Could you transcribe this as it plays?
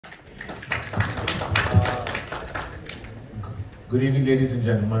Good evening, ladies and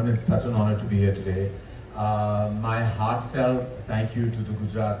gentlemen. It's such an honor to be here today. My heartfelt thank you to the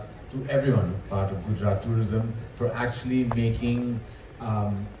Gujarat, to everyone part of Gujarat tourism for actually making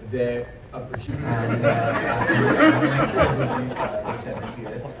their and next year will be the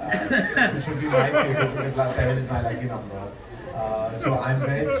 70th, which will be my favorite because last 7 is my lucky number. So I'm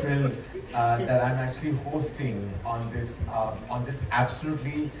very thrilled that I'm actually hosting on this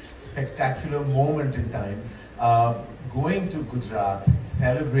absolutely spectacular moment in time, going to Gujarat,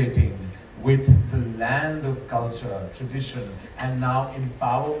 celebrating with the land of culture, tradition, and now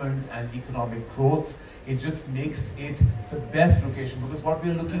empowerment and economic growth. It just makes it the best location, because what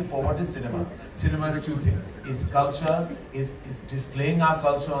we're looking for, what is cinema? Cinema is two things: is culture, is displaying our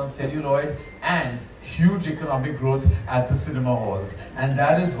culture on celluloid, and huge economic growth at the cinema halls. And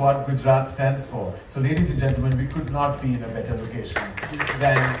that is what Gujarat stands for. So ladies and gentlemen, we could not be in a better location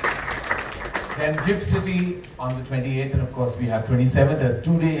than Gift City on the 28th, and of course we have 27th, a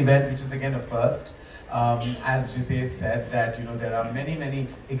two-day event, which is again a first. As Jitesh said, that there are many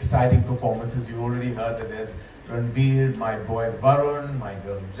exciting performances. You already heard that there's Ranveer, my boy Varun, my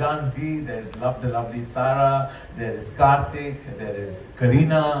girl Janvi, there's the lovely Sarah, there is Karthik, there is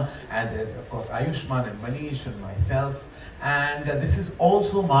Karina, and there's of course Ayushman and Manish and myself. And this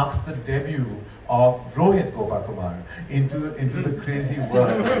also marks the debut of Rohit Gopakumar into the crazy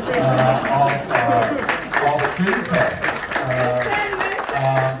world of Filmfare.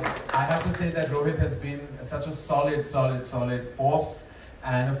 I have to say that Rohit has been such a solid force,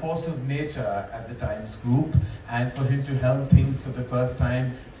 and a force of nature at the Times Group, and for him to helm things for the first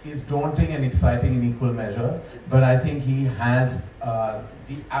time is daunting and exciting in equal measure. But I think he has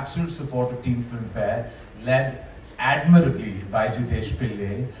the absolute support of Team Filmfare, led admirably by Jitesh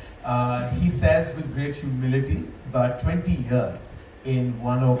Pillai. He says with great humility, but 20 years in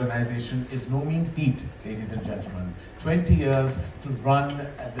one organization is no mean feat, ladies and gentlemen. 20 years to run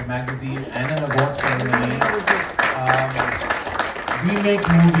the magazine and an award ceremony. We make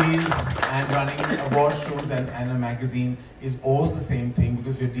movies, and running award shows and a magazine is all the same thing,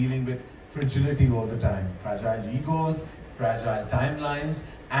 because we're dealing with fragility all the time. Fragile egos, fragile timelines,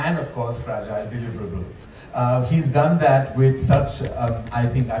 and of course fragile deliverables. He's done that with such, I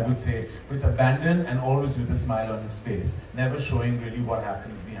think I would say, with abandon, and always with a smile on his face, never showing really what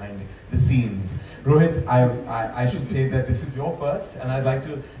happens behind the scenes. Rohit, I should say that this is your first, and I'd like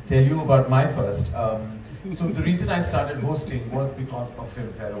to tell you about my first. So the reason I started hosting was because of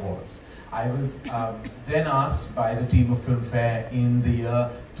Filmfare Awards. I was then asked by the team of Filmfare in the year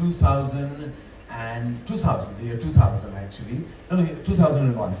 2000 actually. No,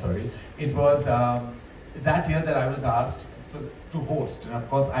 2001, sorry. It was that year that I was asked to host, and of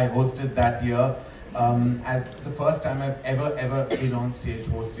course I hosted that year as the first time I've ever been on stage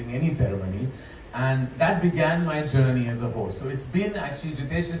hosting any ceremony. And that began my journey as a host. So it's been actually,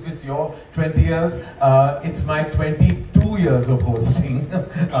 Jitesh, if it's your 20 years, it's my 22 years of hosting.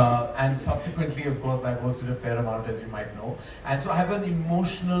 And subsequently, of course, I've hosted a fair amount, as you might know. And so I have an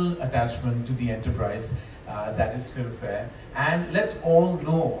emotional attachment to the enterprise that is Filmfare. And let's all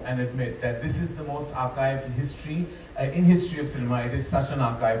know and admit that this is the most archived history, in history of cinema. It is such an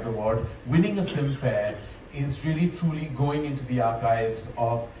archived award. Winning a Filmfare is really truly going into the archives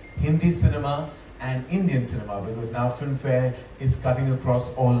of Hindi cinema and Indian cinema, because now Filmfare is cutting across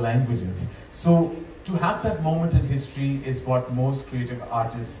all languages. So to have that moment in history is what most creative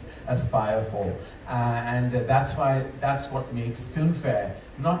artists aspire for. And that's what makes Filmfare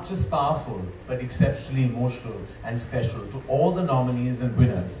not just powerful, but exceptionally emotional and special to all the nominees and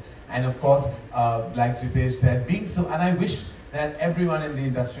winners. And of course, like Jitesh said, being so, and I wish that everyone in the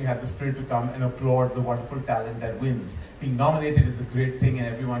industry had the spirit to come and applaud the wonderful talent that wins. Being nominated is a great thing, and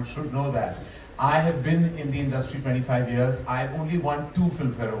everyone should know that. I have been in the industry 25 years. I've only won 2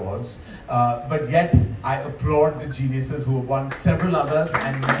 Filmfare Awards, but yet I applaud the geniuses who have won several others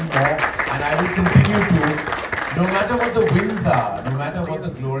and many more, and I will continue to. No matter what the wins are, no matter what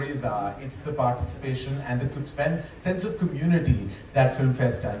the glories are, it's the participation and the sense of community that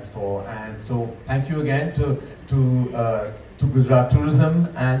Filmfare stands for. And so thank you again to Gujarat Tourism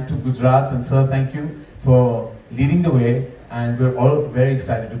and to Gujarat, and sir, thank you for leading the way, and we're all very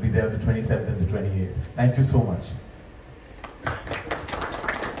excited to be there the 27th and the 28th. Thank you so much.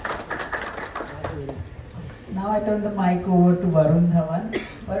 Now I turn the mic over to Varun Dhawan.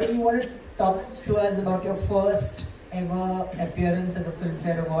 Varun, you want to talk to us about your first ever appearance at the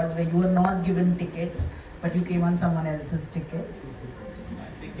Filmfare Awards, where you were not given tickets, but you came on someone else's ticket? I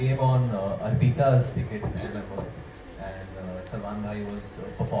actually came on Arpita's ticket, I remember. And Salman Bhai was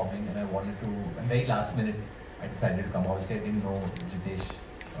performing, and I wanted to, and very last minute, I decided to come. Obviously, I didn't know Jitesh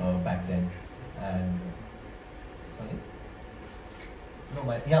back then. And, sorry? No,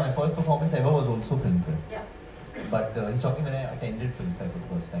 my first performance ever was also Filmfare. Yeah. But he's talking when I attended Filmfare for the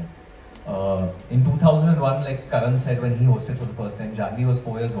first time. In 2001, like Karan said, when he hosted for the first time, Janvi was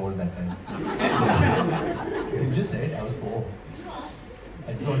 4 years old that time. So, you just said I was 4.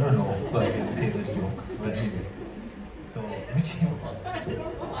 I just don't know, so I can say this joke. But anyway. So,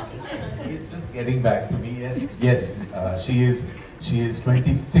 He's just getting back to me. Yes, she is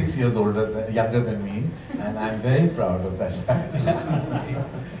 26 years younger than me, and I'm very proud of that fact.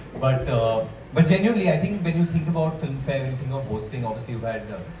 but genuinely, I think when you think about Filmfare, when you think of hosting, obviously you've had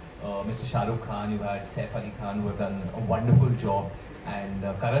Mr. Shah Rukh Khan, you've had Saif Ali Khan, who have done a wonderful job, and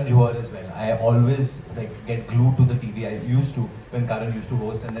Karan Johar as well. I always get glued to the TV. I used to when Karan used to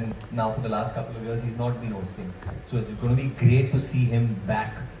host, and then now for the last couple of years he's not been hosting. So it's going to be great to see him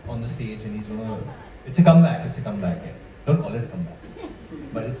back on the stage, and it's a comeback. It's a comeback. Yeah. Don't call it a comeback,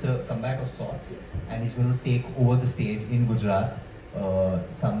 but it's a comeback of sorts, and he's going to take over the stage in Gujarat.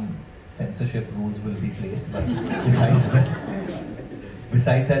 Some censorship rules will be placed, but besides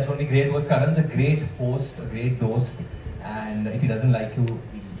that, it's going to be great. Because Karan's a great host, a great host, and if he doesn't like you,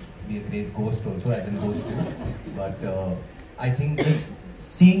 he'll be a great ghost also, as in ghost too. But I think just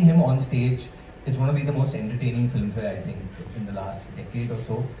seeing him on stage, it's going to be the most entertaining Filmfare, I think, in the last decade or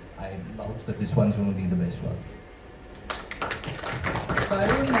so. I vouch that this one's going to be the best one.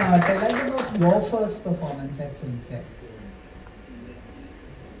 Karan, tell us about your first performance at Filmfare.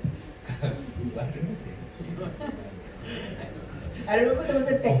 What did you say? I remember there was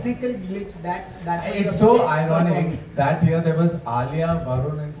a technical glitch that It's so ironic. That year there was Alia,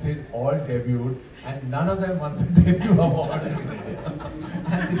 Varun and Sid all debuted, and none of them won the debut award.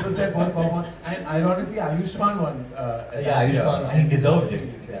 And it was their first performance. And ironically, Ayushmann won. Ayushmann, and he deserves it.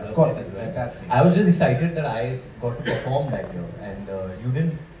 Yeah, of course, it's fantastic. I was just excited that I got to perform that year, and you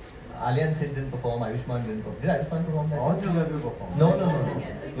didn't. Alia and Sid didn't perform, Ayushmann didn't perform. Did Ayushmann perform that? All three of you performed. No.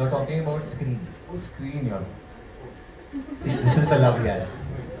 You're talking about screen. Oh, screen, you're. See, this is the love, guys.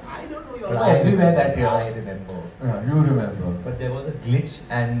 I don't know, you're everywhere that year. I remember. Yeah, you remember. But there was a glitch,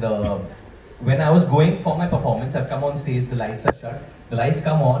 and when I was going for my performance, I've come on stage, the lights are shut, the lights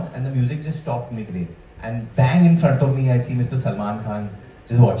come on, and the music just stopped midway. And bang in front of me, I see Mr. Salman Khan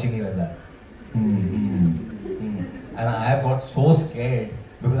just watching me like that. And I have got so scared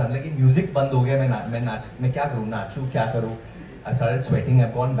because I'm like, music band ho gaya, मैं क्या करूँ, नाचूँ, क्या करूँ? I started sweating.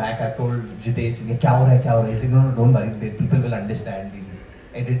 I've gone back. I've told Jitesh, क्या हो रहा है? He's like, no, don't worry. People will understand. We'll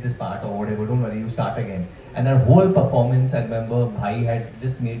edit this part or whatever. Don't worry. You start again. And that whole performance, I remember, Bhai had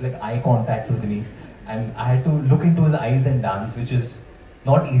just made like eye contact with me, and I had to look into his eyes and dance, which is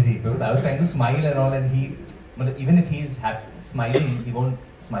not easy because I was trying to smile and all, and but even if he's smiling, he won't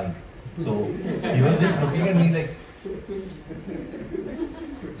smile. So he was just looking at me like.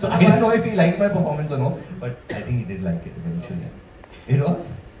 So I didn't know if he liked my performance or no, but I think he did like it eventually. It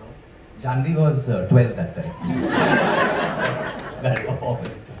was? Janvi was 12 that time. That performance.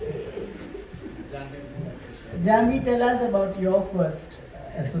 Janvi, tell us about your first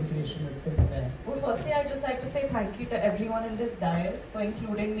association with Filmfare. Well, firstly, I'd just like to say thank you to everyone in this dais for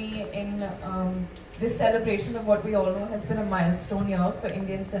including me in this celebration of what we all know has been a milestone year for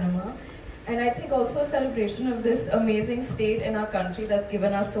Indian cinema. And I think also a celebration of this amazing state in our country that's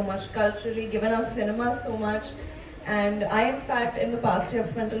given us so much culturally, given us cinema so much. And I, in fact, in the past year, have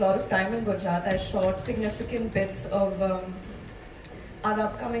spent a lot of time in Gujarat. I shot significant bits of our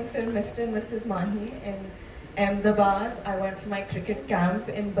upcoming film, Mr. and Mrs. Mahi, in Ahmedabad. I went for my cricket camp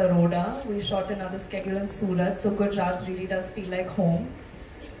in Baroda. We shot another schedule in Surat. So Gujarat really does feel like home.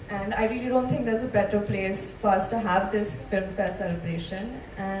 And I really don't think there's a better place for us to have this Filmfare celebration.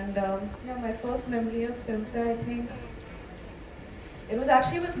 And yeah, my first memory of Filmfare, I think, it was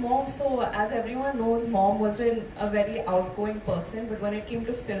actually with Mom. So as everyone knows, Mom wasn't a very outgoing person, but when it came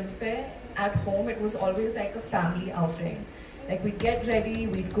to Filmfare, at home, it was always like a family outing. Like we'd get ready,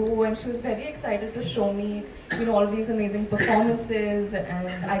 we'd go, and she was very excited to show me, all these amazing performances,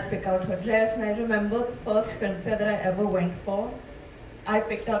 and I'd pick out her dress. And I remember the first Filmfare that I ever went for, I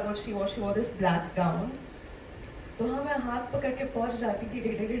picked out what she wore. She wore this black gown. तो हाँ मैं हाथ पकड़ के पहुँच जाती थी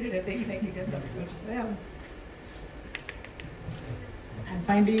देखने के लिए सब कुछ से हम. And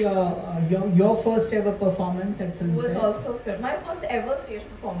finally, your first ever performance at Filmfare? Was also film. My first ever stage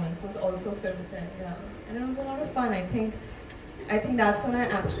performance was also Filmfare, yeah. And it was a lot of fun. I think that's when I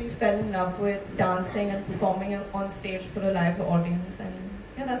actually fell in love with dancing and performing on stage for a live audience. And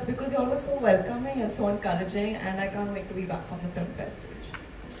yeah, that's because you're always so welcoming and so encouraging, and I can't wait to be back on the Filmfare stage.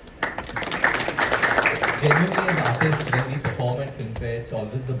 Genuinely, as artists, when we perform perform at Filmfare, it's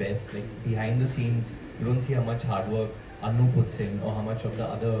always the best. Like behind the scenes, you don't see how much hard work Anu puts in, or how much of the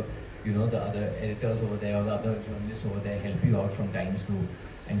other, you know, the other editors over there or the other journalists over there help you out from times too.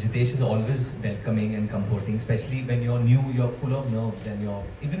 And Jitesh is always welcoming and comforting, especially when you're new, you're full of nerves, and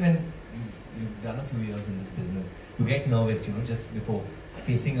even when you've done a few years in this business, you get nervous, you know, just before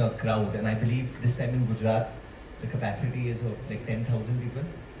facing a crowd. And I believe this time in Gujarat, the capacity is of like 10,000 people.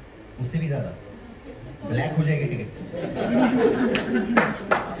 उससे भी ज़्यादा black हो जाएगी tickets,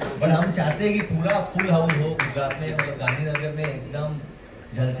 but हम चाहते हैं कि पूरा फुल हाउस हो गुजरात में, मतलब गांधीनगर में एकदम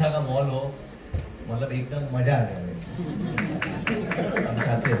जलसा का मॉल हो, मतलब एकदम मजा आ जाए। हम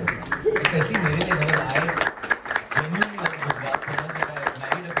चाहते हैं, स्पेशली मेरे लिए, मतलब आई genuinely love Gujarat, I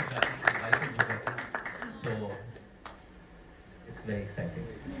married a Gujarati, wife is Gujarati, so it's very exciting.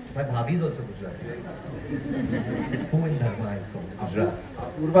 My bhabhi is also Gujarati. Who in Dharma is from Gujarat?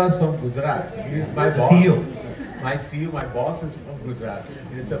 Apurva is from Gujarat. He is my boss. CEO. My CEO, my boss is from Gujarat.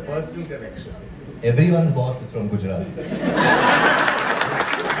 It's a personal connection. Everyone's boss is from Gujarat.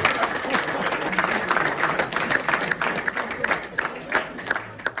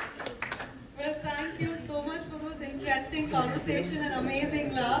 Well, thank you so much for those interesting conversation and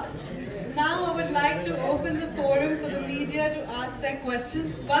amazing laughs. Now I would like to open the forum for the media to ask their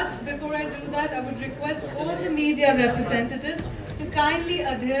questions. But before I do that, I would request all the media representatives to kindly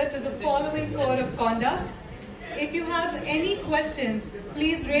adhere to the following code of conduct. If you have any questions,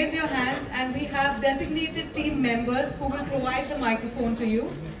 please raise your hands, and we have designated team members who will provide the microphone to you.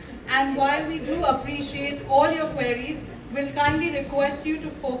 And while we do appreciate all your queries, we'll kindly request you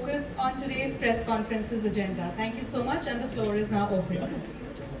to focus on today's press conference's agenda. Thank you so much, and the floor is now open.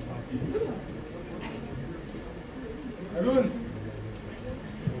 Arun.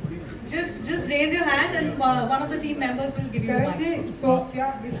 Just raise your hand, and one of the team members will give you the Karan ji, microphone. सो क्या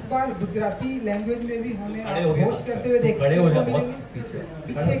इस बार Gujarati language में भी हमें खड़े हो गए, host करते हुए देखने खड़े हो को जा, बहुत मिलेंगे? पीछे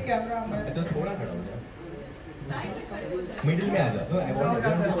पीछे कैमरा में ऐसा थोड़ा खड़ा हो जा, मिडिल में आ जा। I want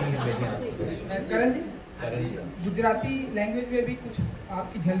to see him when he asks. Karan ji, Karan ji, Gujarati language में भी कुछ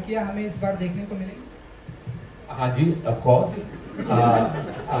आपकी झलकियां हमें इस बार देखने को मिलेंगी? हाँ जी, ऑफ कोर्स।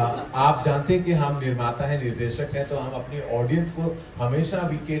 आप जानते हैं कि हम निर्माता हैं, निर्देशक हैं, तो हम अपनी ऑडियंस को हमेशा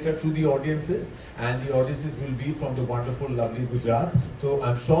we cater to the audiences, and the audiences will be from the wonderful lovely Gujarat, तो I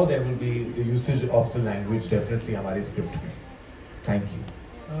am sure there will be the usage of the language definitely हमारी स्क्रिप्ट में। Thank you.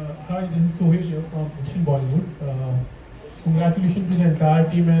 Hi, this is Sohail here from Ocean Bollywood. Congratulations to the entire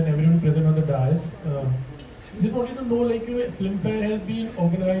team and everyone present on the dais. Just wanted to know, like, you know, Filmfare has been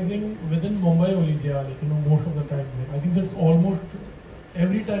organizing within Mumbai only, like, you know, most of the time. I think it's almost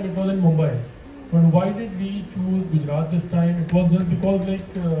every time it was in Mumbai. But why did we choose Gujarat this time? It was just because,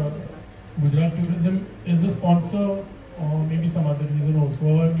 like, Gujarat Tourism is the sponsor, or maybe some other reason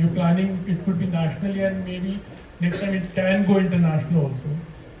also. Or you're planning it could be nationally, and maybe next time it can go international also.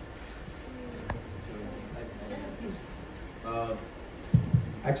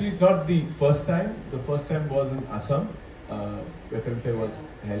 Actually, it's not the first time. The first time was in Assam, where Filmfare was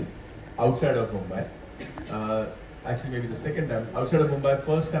held, outside of Mumbai. Actually, maybe the second time outside of Mumbai.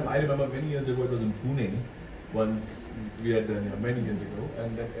 First time I remember many years ago, it was in Pune. Once we had done many years ago,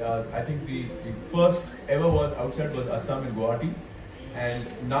 and then, I think the first ever was outside was Assam and Guwahati,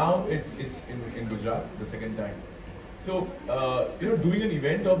 and now it's in Gujarat the second time. So doing an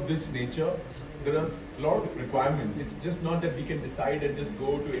event of this nature, there are a lot of requirements. It's just not that we can decide and just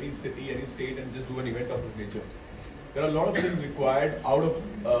go to any city, any state, and just do an event of this nature. There are a lot of things required out of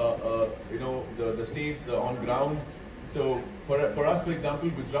the state, the on ground. So for us, for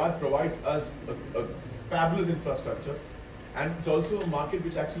example, Gujarat provides us a fabulous infrastructure, and it's also a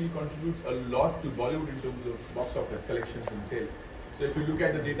market which actually contributes a lot to Bollywood in terms of box office collections and sales. So if you look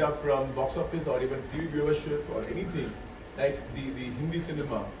at the data from box office or even TV viewership or anything, like the Hindi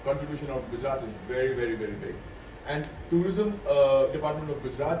cinema contribution of Gujarat is very, very, very big. And tourism department of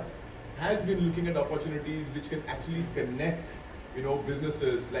Gujarat has been looking at opportunities which can actually connect,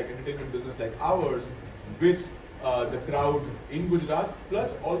 businesses like entertainment business like ours with the crowd in Gujarat,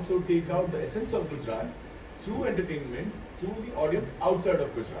 plus also take out the essence of Gujarat through entertainment, through the audience outside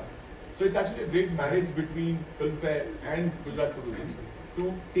of Gujarat. So it's actually a great marriage between Filmfare and Gujarat Tourism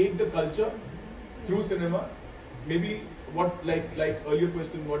to take the culture through cinema. Maybe what like earlier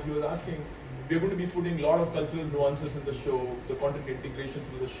question, what he was asking, we're going to be putting a lot of cultural nuances in the show, the content integration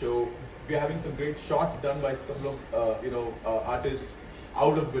through the show. We're having some great shots done by a couple of artists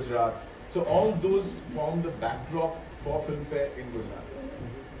out of Gujarat. So all those form the backdrop for Filmfare in Gujarat.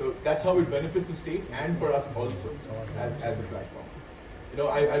 So that's how it benefits the state and for us also as a platform.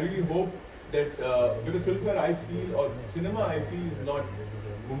 I really hope that because Filmfare I feel, or cinema I feel, is not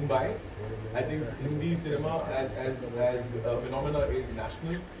Mumbai. I think Hindi cinema as a phenomena is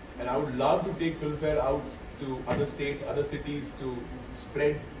national, and I would love to take Filmfare out to other states, other cities, to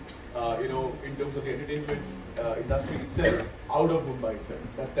spread, in terms of the entertainment industry itself, out of Mumbai itself.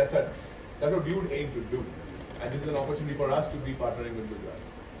 That's what we would aim to do, and this is an opportunity for us to be partnering with Gujarat.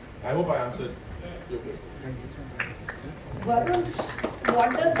 I hope I answered your question. Varun,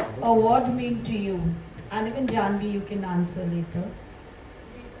 what does award mean to you? And even Janvi, you can answer later.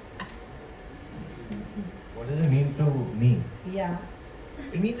 What does it mean to me? Yeah.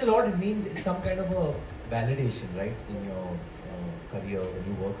 It means a lot. It means it's some kind of a validation, right, in your career, when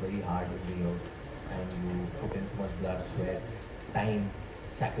you work very hard in the year and you put in so much blood, sweat, time,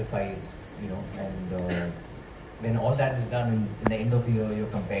 sacrifice, and when all that is done, in the end of the year, you're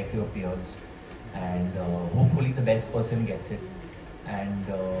compared to your peers, and hopefully the best person gets it. And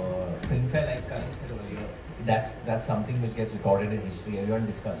Filmfare, like Karan said earlier, that's something which gets recorded in history. Everyone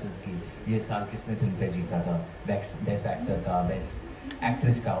discusses कि ये साल किसने Filmfare जीता था, best actor का, best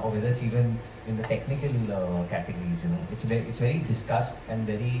actress का, or whether it's even in the technical categories. It's very discussed and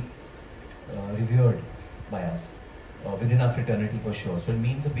very revered by us within our fraternity for sure. So it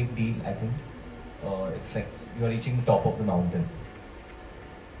means a big deal. I think it's like you're reaching the top of the mountain.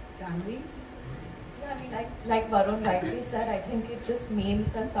 Janvi? Yeah, I mean, like Varun rightly said, I think it just means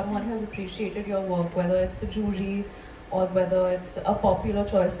that someone has appreciated your work, whether it's the jury or whether it's a popular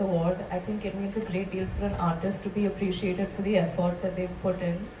choice award. I think it means a great deal for an artist to be appreciated for the effort that they've put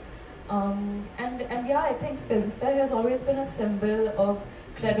in. And yeah, I think Filmfare has always been a symbol of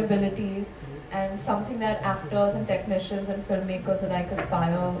credibility and something that actors and technicians and filmmakers alike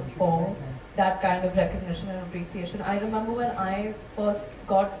aspire for, that kind of recognition and appreciation. I remember when I first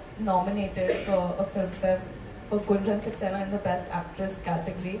got nominated for a Filmfare for Gunjan Saxena in the Best Actress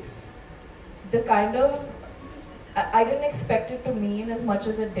category, the kind of, I didn't expect it to mean as much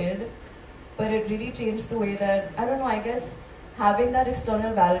as it did, but it really changed the way that, I don't know, I guess having that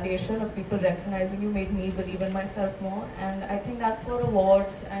external validation of people recognizing you made me believe in myself more, and I think that's what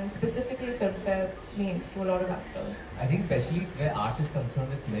awards and specifically Filmfare means to a lot of actors. I think especially where art is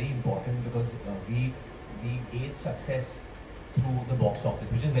concerned, it's very important because we gauge success through the box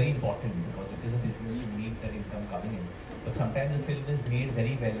office, which is very important because it is a business, you need that income coming in. But sometimes a film is made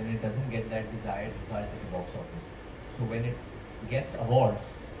very well and it doesn't get that desired result at the box office. So when it gets awards,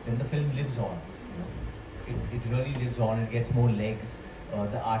 then the film lives on. It really lives on, it gets more legs.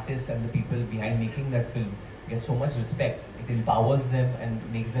 The artists and the people behind making that film get so much respect. It empowers them and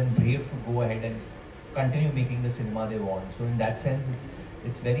makes them brave to go ahead and continue making the cinema they want. So in that sense,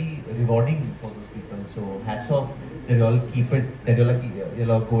 it's very rewarding for those people. So hats off that you all keep it, that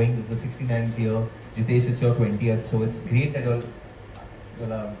you're all going. This is the 69th year. Jitesh, it's your 20th. So it's great that you're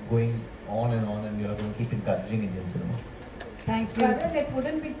all going on and you're going to keep encouraging Indian cinema. Thank you. Karan, it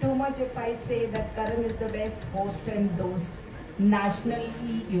wouldn't be too much if I say that Karan is the best host and host nationally,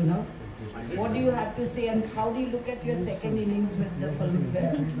 What do you have to say, and how do you look at your second innings with the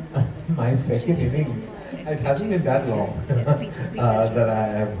Filmfare? My second innings? It hasn't been that long that I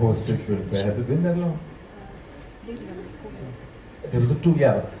have hosted Filmfare. Has it been that long? There was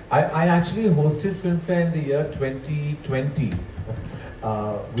I actually hosted Filmfare in the year 2020.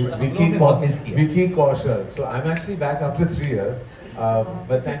 With Vicky Kaushal. So I'm actually back after 3 years.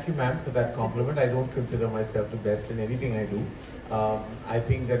 But thank you, ma'am, for that compliment. I don't consider myself the best in anything I do. I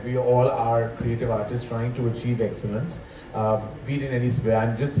think that we all are creative artists trying to achieve excellence, be it in any way.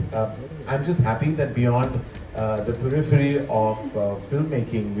 I'm just happy that beyond the periphery of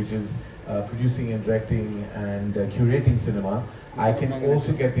filmmaking, which is producing and directing and curating cinema, I can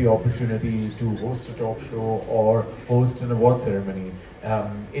also get the opportunity to host a talk show or host an award ceremony.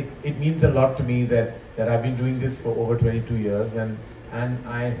 It means a lot to me that I've been doing this for over 22 years, and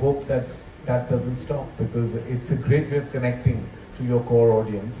I hope that doesn't stop, because it's a great way of connecting to your core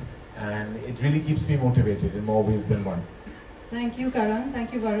audience, and it really keeps me motivated in more ways than one. Thank you, Karan.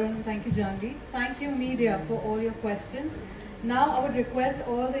 Thank you, Varun. Thank you, Janvi. Thank you, media, for all your questions. Now, I would request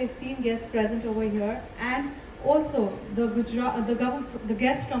all the esteemed guests present over here, and also the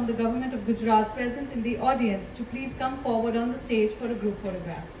guests from the government of Gujarat present in the audience to please come forward on the stage for a group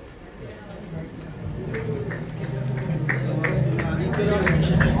photograph.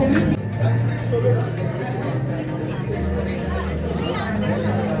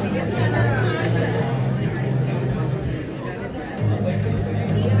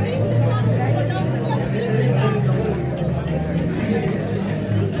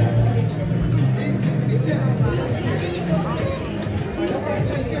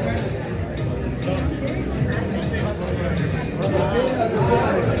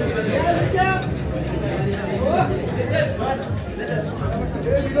 Yeah.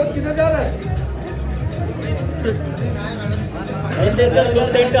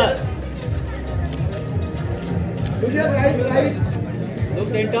 look center. Look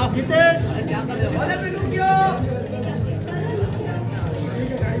center.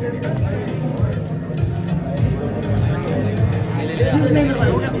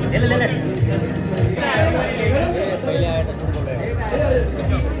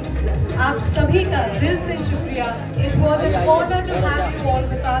 आप सभी का दिल से शुक्रिया. It was an honor to have you all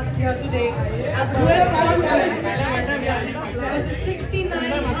with us here today at the press conference for the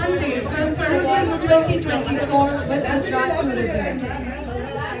 69th Filmfare Awards 2024 with Gujarat Tourism.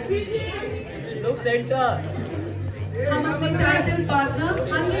 Look center. हम अपने title partner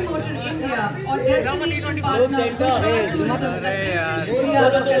हंडी motor India और destination partner Gujarat tourism शुक्रिया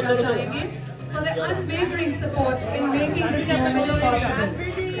अदा करना चाहेंगे for the unwavering support in making this moment possible.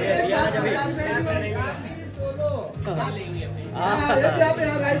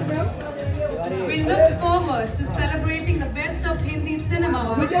 We look forward to celebrating the best of Hindi cinema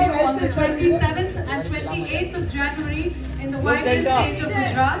with you on the 27th and 28th of January in the vibrant state of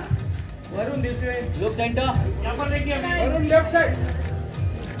Gujarat. Look center.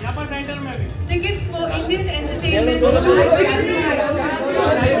 Tickets for Indian entertainment's two biggest nights.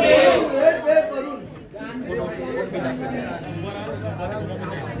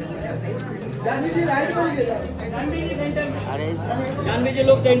 Janvi जी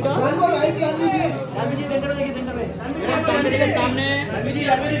लोग centre. Janvi जी centre देखिए centre में. जानवी जी के सामने. जानवी जी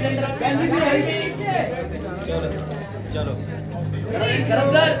centre. चलो.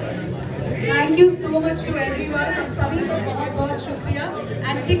 Thank you so much to everyone. हम सभी को बहुत शुक्रिया.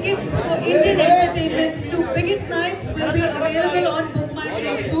 And tickets for Indian entertainment's two biggest nights will be available on Book My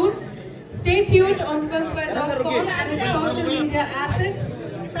Show soon. Stay tuned on filmfare.com and its social media assets.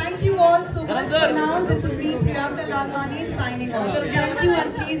 Thank you all so much for now. This is me, Priyanka Lalwani, signing off. Thank you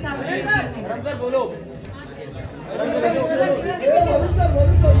and please have a great evening.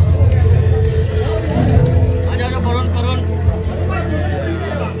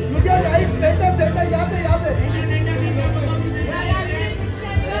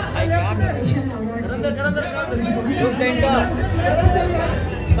 Look center.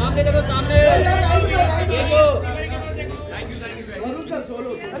 सामने देखो सामने. देखो.